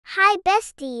Hi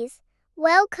besties!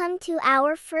 Welcome to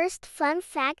our first fun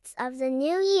facts of the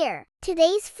new year.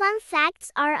 Today's fun facts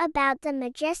are about the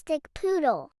majestic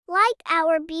poodle. Like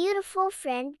our beautiful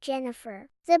friend Jennifer,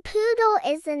 the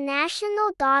poodle is the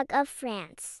national dog of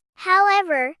France.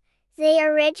 However, they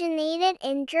originated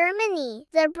in Germany.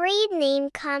 The breed name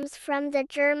comes from the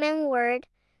German word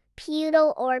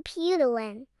Poodle or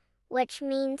Pudeln, which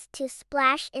means to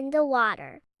splash in the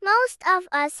water. Most of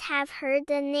us have heard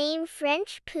the name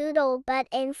French poodle, but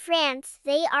in France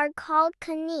they are called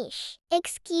caniche.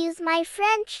 Excuse my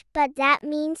French, but that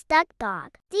means duck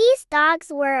dog. These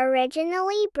dogs were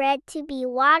originally bred to be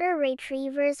water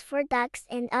retrievers for ducks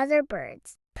and other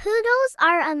birds. Poodles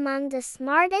are among the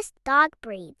smartest dog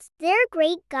breeds. They're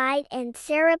great guide and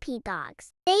therapy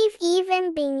dogs. They've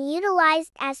even been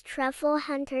utilized as truffle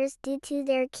hunters due to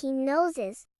their keen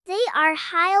noses. They are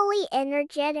highly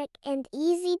energetic and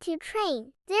easy to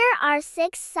train. There are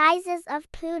 6 sizes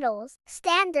of poodles: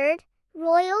 standard,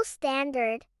 royal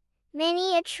standard,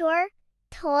 miniature,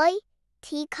 toy,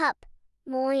 teacup,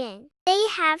 moyenne. They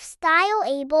have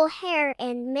style-able hair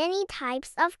and many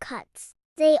types of cuts.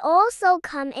 They also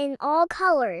come in all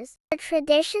colors. The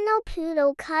traditional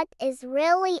poodle cut is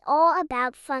really all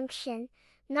about function,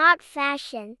 not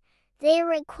fashion. They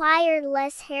require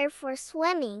less hair for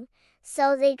swimming,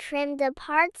 so they trimmed the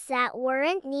parts that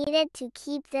weren't needed to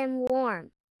keep them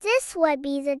warm. This would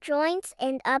be the joints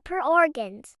and upper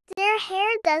organs. Their hair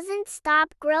doesn't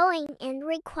stop growing and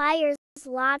requires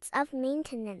lots of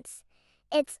maintenance.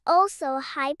 It's also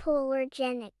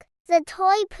hypoallergenic. The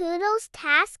toy poodle's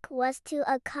task was to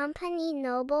accompany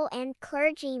noble and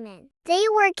clergymen. They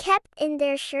were kept in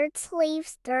their shirt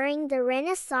sleeves during the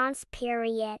Renaissance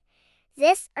period.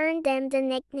 This earned them the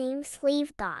nickname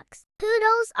sleeve dogs.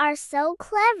 Poodles are so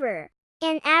clever.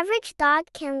 An average dog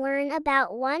can learn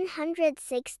about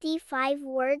 165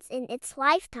 words in its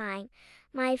lifetime.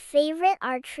 My favorite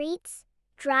are treats,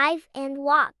 drive, and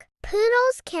walk.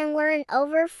 Poodles can learn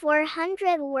over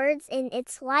 400 words in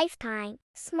its lifetime.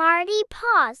 Smarty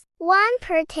paws. One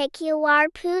particular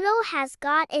poodle has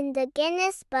got in the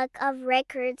Guinness Book of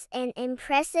Records an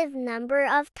impressive number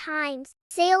of times.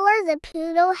 Sailor the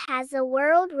poodle has a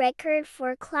world record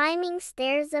for climbing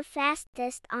stairs the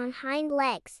fastest on hind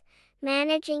legs,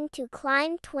 managing to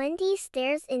climb 20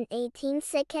 stairs in 18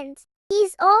 seconds.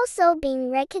 He's also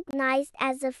been recognized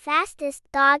as the fastest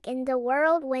dog in the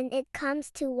world when it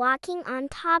comes to walking on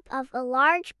top of a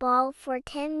large ball for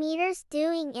 10 meters,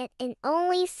 doing it in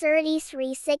only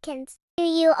 33 seconds. Do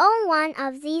you own one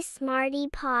of these smarty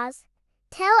paws?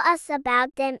 Tell us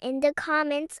about them in the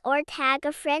comments or tag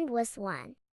a friend with one.